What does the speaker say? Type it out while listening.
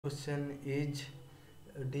Question is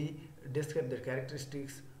D describe the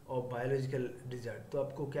characteristics of biological dessert. तो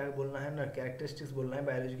आपको क्या बोलना है ना, कैरेक्टरिस्टिक्स बोलना है।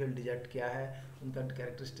 बायोलॉजिकल डिजर्ट क्या है, उनका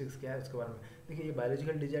कैरेक्टरिस्टिक्स क्या है, उसके बारे में देखिए। ये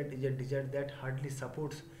biological dessert is a dessert that hardly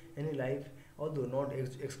supports any life although not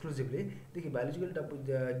exclusively. देखिए बायोलॉजिकल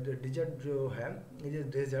डिजर्ट जो है, ये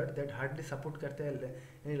डिजर्ट दैट हार्डली सपोर्ट करते हैं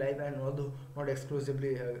any life and although not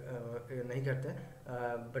exclusively नहीं करते,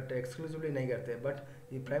 बट एक्सक्लूसिवली नहीं करते, बट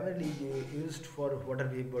ये primarily used for water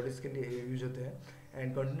based bodies के लिए यूज होते हैं।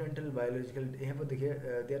 एंड कॉन्टिनेंटल बायोलॉजिकल, यहाँ पर देखिए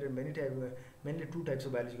there are mainly two types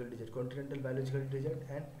of biological dessert, continental biological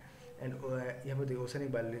dessert and यहाँ पर देखिए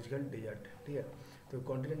ओशनिक बायोलॉजिकल डिजर्ट। ठीक है, तो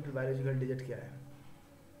कॉन्टिनेंटल बायोलॉजिकल डिजर्ट क्या है?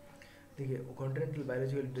 देखिए continental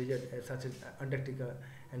biological dessert such as Antarctica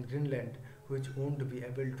and Greenland which won't be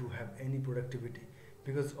able to have any productivity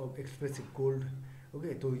because of expressive cold.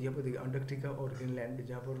 Okay, तो यहाँ पर देखिए अंटार्कटिका और ग्रीनलैंड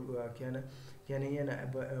जहाँ पर क्या नहीं है ना,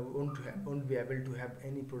 won't be able to have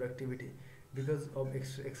any productivity because of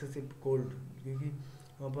excessive cold, क्योंकि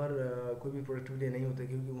वहाँ पर कोई भी प्रोडक्टिविटी नहीं होती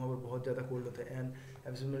क्योंकि वहाँ पर बहुत ज़्यादा कोल्ड होता है। And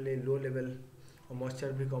absolutely low level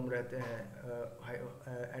moisture भी कम रहते हैं,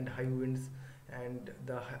 and high winds and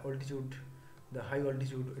the high altitude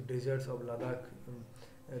deserts of Ladakh,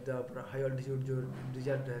 the high altitude जो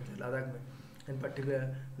desert रहते हैं लद्दाख में, in particular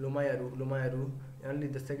Lomayaru, only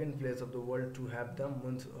the second place of the world to have the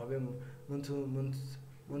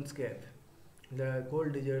moonscape, the cold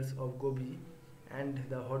deserts of Gobi and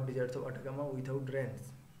the hot deserts of Atacama without rains।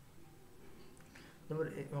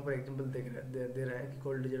 वहाँ पर example दे रहा है कि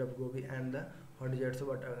cold desert of Gobi and the hot desserts of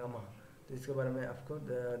Atacama. तो इसके बारे में आपको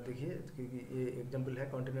देखिए, क्योंकि ये एग्जांपल है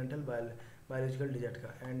कॉन्टिनेंटल बायोलॉजिकल डिजर्ट का।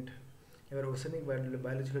 एंड अगर ओशनिक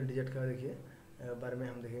बायोलॉजिकल डिजर्ट का देखिए बारे में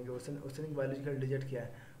हम देखेंगे। ओशनिक बायोलॉजिकल डिजर्ट क्या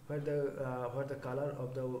है? where the color of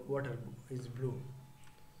the water is blue।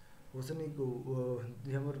 Oceanic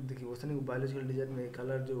यहाँ पर देखिए ओशनिक बायोलॉजिकल डिजर्ट में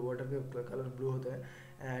कलर जो वाटर का कलर ब्लू होता है।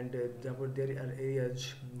 एंड जहाँ पर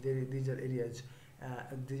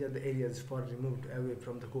these are the areas far removed away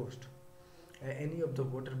from the coast, any of the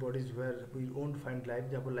water bodies where we won't find life,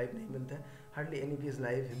 जहाँ पर लाइफ नहीं मिलता है, hardly any is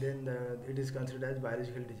life, then it is considered as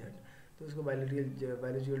biological desert। तो इसको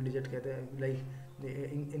biological dessert कहते हैं। Like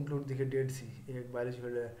include देखिए डेड सी, एक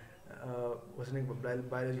बायोलॉजिकल ओशनिक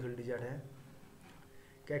बायोलॉजिकल डिजर्ट है।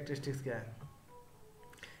 कैरेक्टरिस्टिक्स क्या है?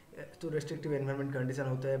 तो रेस्ट्रिक्टिव एनवायरनमेंट कंडीशन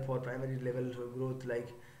होता है for primary level growth like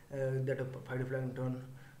that of phytoplankton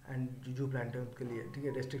and जू प्लांटन के लिए। ठीक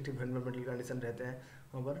है, रेस्ट्रिक्टिव एनवायरमेंटल कंडीशन रहते हैं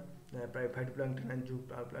वहाँ पर फाइटोप्लैंक्टन एंड जू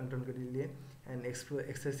प्लांटन के लिए। एंड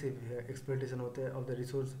एक्सेसिव एक्सप्लॉयटेशन होता है of the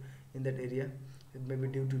resource in that area. It may be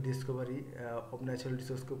due to discovery of natural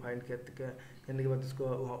resource को फाइंड करने के बाद उसको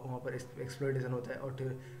वहाँ पर एक्सप्लॉयटेशन होता है। और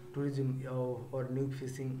टूरिज्म और न्यू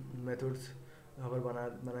फिशिंग मेथड्स वहाँ पर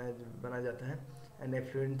बनाया जाता है। एंड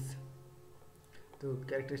एफ्लुएंट्स, तो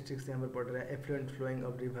कैरेक्टरिस्टिक्स यहाँ पर पढ़ रहे हैं। Effluent flowing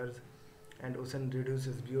of reverse and ocean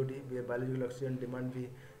reduces BOD, biological oxygen demand भी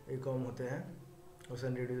कम होते हैं।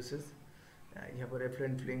 ओशन रिड्यूसेस, यहाँ पर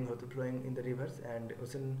effluent flowing in the reverse and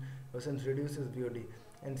ocean reduces BOD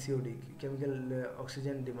and COD, chemical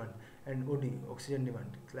oxygen demand and OD oxygen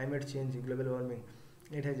demand. Climate change, global warming,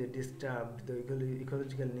 it has disturbed the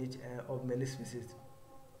ecological niche of many species,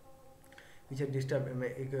 which have disturbed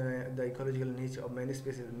the ecological niche of many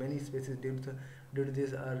species. Many species due to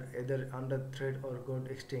this are either under threat or got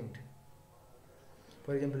extinct.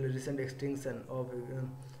 For example, recent extinction of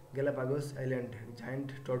Galapagos Island giant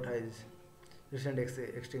tortoise, recent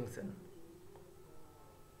extinction,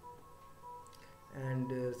 and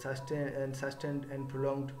sustained and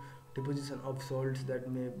prolonged deposition of salts that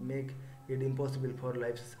may make it impossible for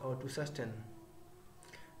life or to sustain।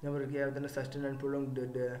 यहाँ पर क्या होता है ना, sustain and prolong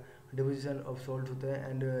deposition of salt होता है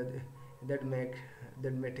and that make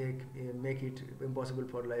it impossible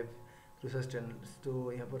for life to sustain.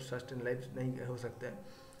 तो यहाँ पर सस्टेन लाइफ नहीं हो सकता है।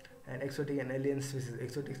 And exotic and alien species,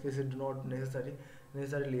 exotic species do not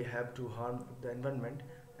necessarily have to harm the environment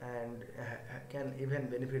and can even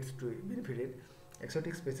benefit it।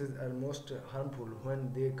 Exotic species are most harmful when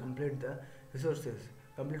they compete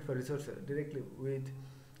for resources directly with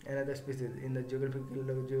another species in the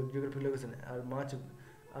geographical location are much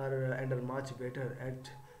better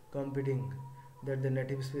at competing that the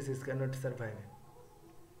native species cannot survive।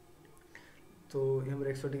 तो यहाँ पर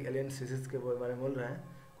exotic alien species के बारे में बोल रहा है।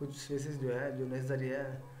 कुछ स्पीसीज जो है जो नेसेसरी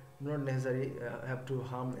है, not necessary have to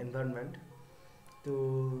harm environment, तो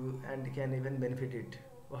and can even benefit it.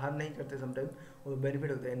 वो हार्म नहीं करते, समटाइम वो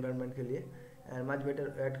बेनिफिट होता है एनवायरनमेंट के लिए। and much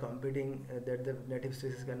better at competing that the native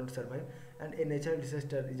species cannot survive। And a natural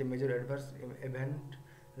disaster is a major adverse event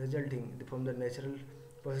resulting from the natural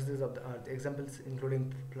processes of the earth। Examples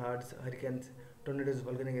including floods, hurricanes, tornadoes,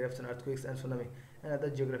 volcanic eruption, earthquakes and tsunami and other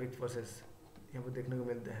geographic forces यहाँ पर देखने को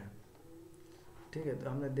मिलते हैं। ठीक है, तो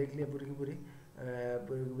हमने देख लिया पूरी की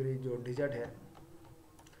पूरी जो डिजर्ट है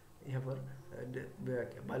यहाँ पर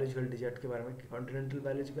बायोलॉजिकल डिजर्ट के बारे में, continental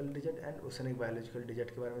biological dessert and oceanic biological dessert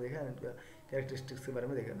के बारे में देखा, एंड कैरेक्टरिस्टिक्स के बारे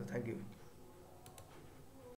में देखा। तो थैंक यू।